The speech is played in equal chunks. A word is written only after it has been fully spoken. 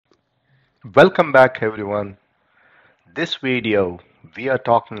Welcome back everyone. This video we are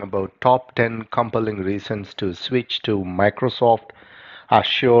talking about top 10 compelling reasons to switch to Microsoft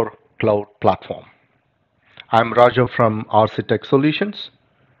Azure cloud platform. I'm Raja from RCTECH Solutions.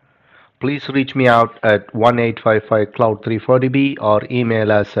 Please reach me out at 1855 cloud 340b or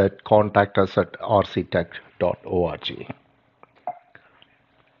email us at contact@rctech.org.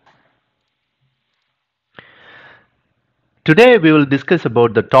 Today we will discuss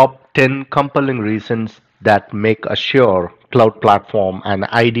about the top 10 compelling reasons that make Azure cloud platform an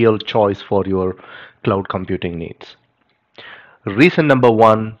ideal choice for your cloud computing needs. Reason number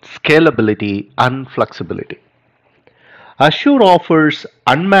one, scalability and flexibility. Azure offers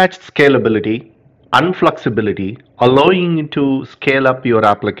unmatched scalability and flexibility, allowing you to scale up your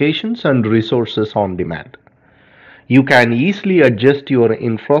applications and resources on demand. You can easily adjust your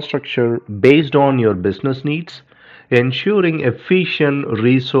infrastructure based on your business needs, ensuring efficient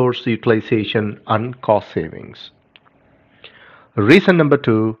resource utilization and cost savings. Reason number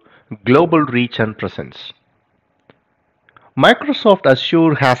two, global reach and presence. Microsoft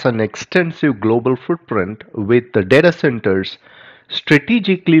Azure has an extensive global footprint with the data centers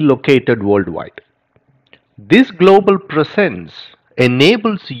strategically located worldwide. This global presence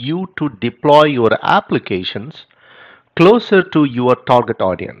enables you to deploy your applications closer to your target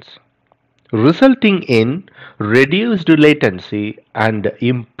audience, resulting in reduced latency and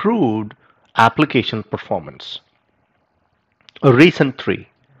improved application performance. Reason 3,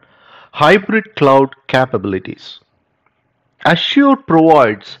 hybrid cloud capabilities. Azure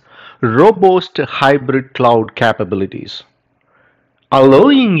provides robust hybrid cloud capabilities,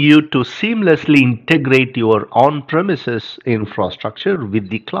 allowing you to seamlessly integrate your on-premises infrastructure with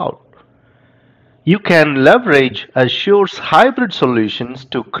the cloud. You can leverage Azure's hybrid solutions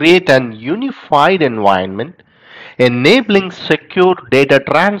to create an unified environment, enabling secure data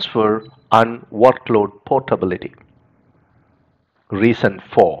transfer and workload portability. Reason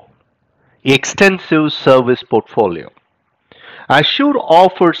 4, extensive service portfolio. Azure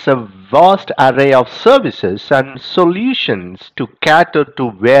offers a vast array of services and solutions to cater to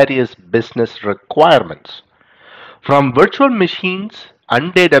various business requirements. From virtual machines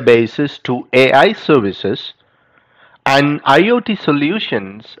and databases to AI services and IoT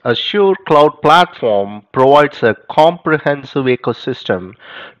solutions, Azure Cloud Platform provides a comprehensive ecosystem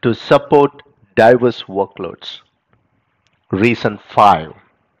to support diverse workloads. Reason 5,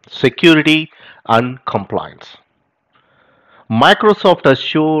 security and compliance. Microsoft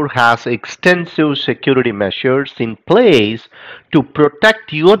Azure has extensive security measures in place to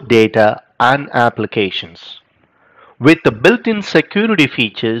protect your data and applications. With the built-in security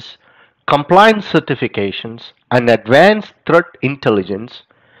features, compliance certifications, and advanced threat intelligence,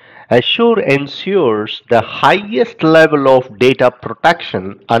 Azure ensures the highest level of data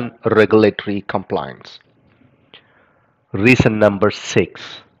protection and regulatory compliance. Reason number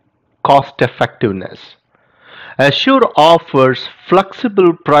 6, cost effectiveness. Azure offers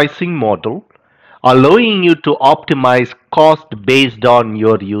flexible pricing model, allowing you to optimize cost based on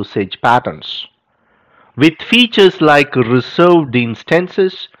your usage patterns. With features like reserved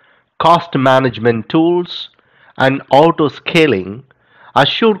instances, cost management tools, and auto scaling,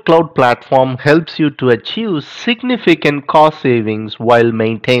 Azure Cloud Platform helps you to achieve significant cost savings while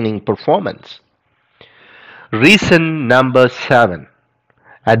maintaining performance. Reason number 7,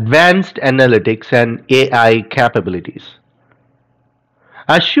 advanced analytics and AI capabilities.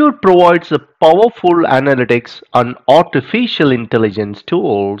 Azure provides a powerful analytics and artificial intelligence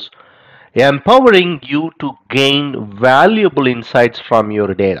tools, empowering you to gain valuable insights from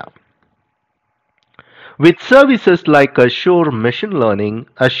your data. With services like Azure Machine Learning,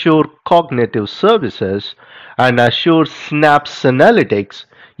 Azure Cognitive Services, and Azure Synapse Analytics,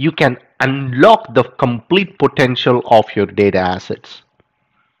 you can unlock the complete potential of your data assets.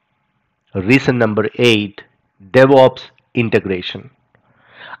 Reason number 8, DevOps integration.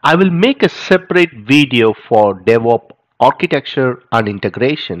 I will make a separate video for DevOps architecture and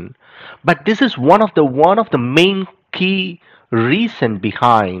integration, but this is one of the main key reason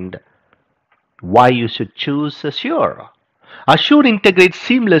behind why you should choose Azure. Azure integrates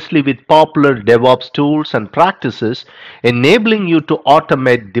seamlessly with popular DevOps tools and practices, enabling you to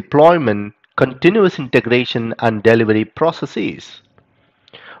automate deployment, continuous integration, and delivery processes.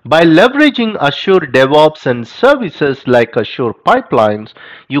 By leveraging Azure DevOps and services like Azure Pipelines,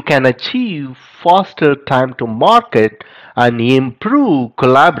 you can achieve faster time to market and improve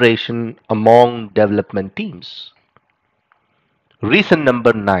collaboration among development teams. Reason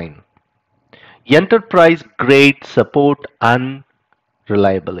number 9, enterprise grade support and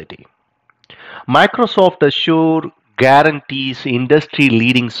reliability. Microsoft Azure guarantees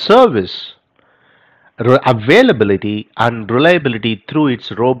industry-leading service availability and reliability through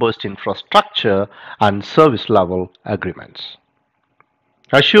its robust infrastructure and service level agreements.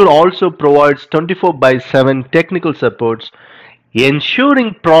 Azure also provides 24 by 7 technical supports,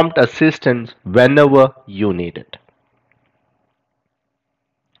 ensuring prompt assistance whenever you need it.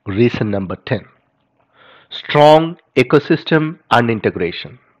 Reason number 10: strong ecosystem and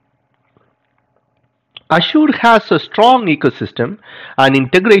integration. Azure has a strong ecosystem and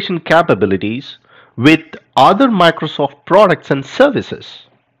integration capabilities with other Microsoft products and services.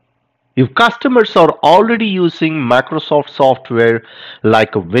 If customers are already using Microsoft software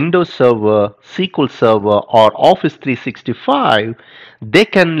like a Windows Server, SQL Server, or Office 365, they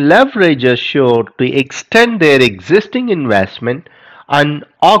can leverage Azure to extend their existing investment and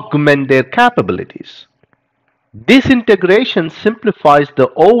augment their capabilities. This integration simplifies the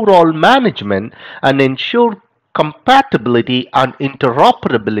overall management and ensures compatibility and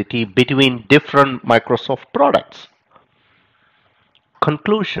interoperability between different Microsoft products.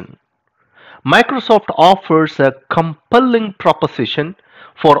 Conclusion: Microsoft offers a compelling proposition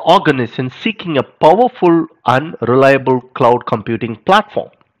for organizations seeking a powerful and reliable cloud computing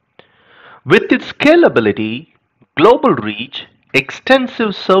platform. With its scalability, global reach,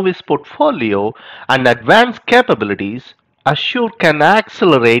 extensive service portfolio, and advanced capabilities, Azure can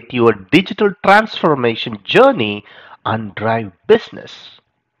accelerate your digital transformation journey and drive business.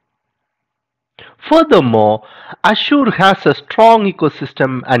 Furthermore, Azure has a strong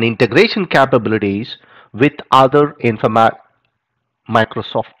ecosystem and integration capabilities with other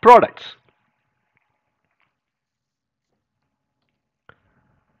Microsoft products.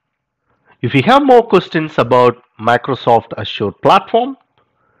 If you have more questions about Microsoft Azure platform,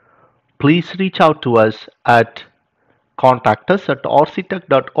 please reach out to us at contact us at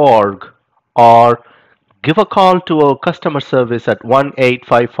rctech.org or give a call to our customer service at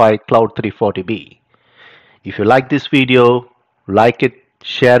 1-855 Cloud 340B. If you like this video, like it,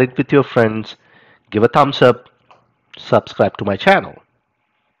 share it with your friends, give a thumbs up, subscribe to my channel.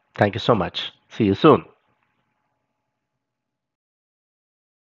 Thank you so much. See you soon.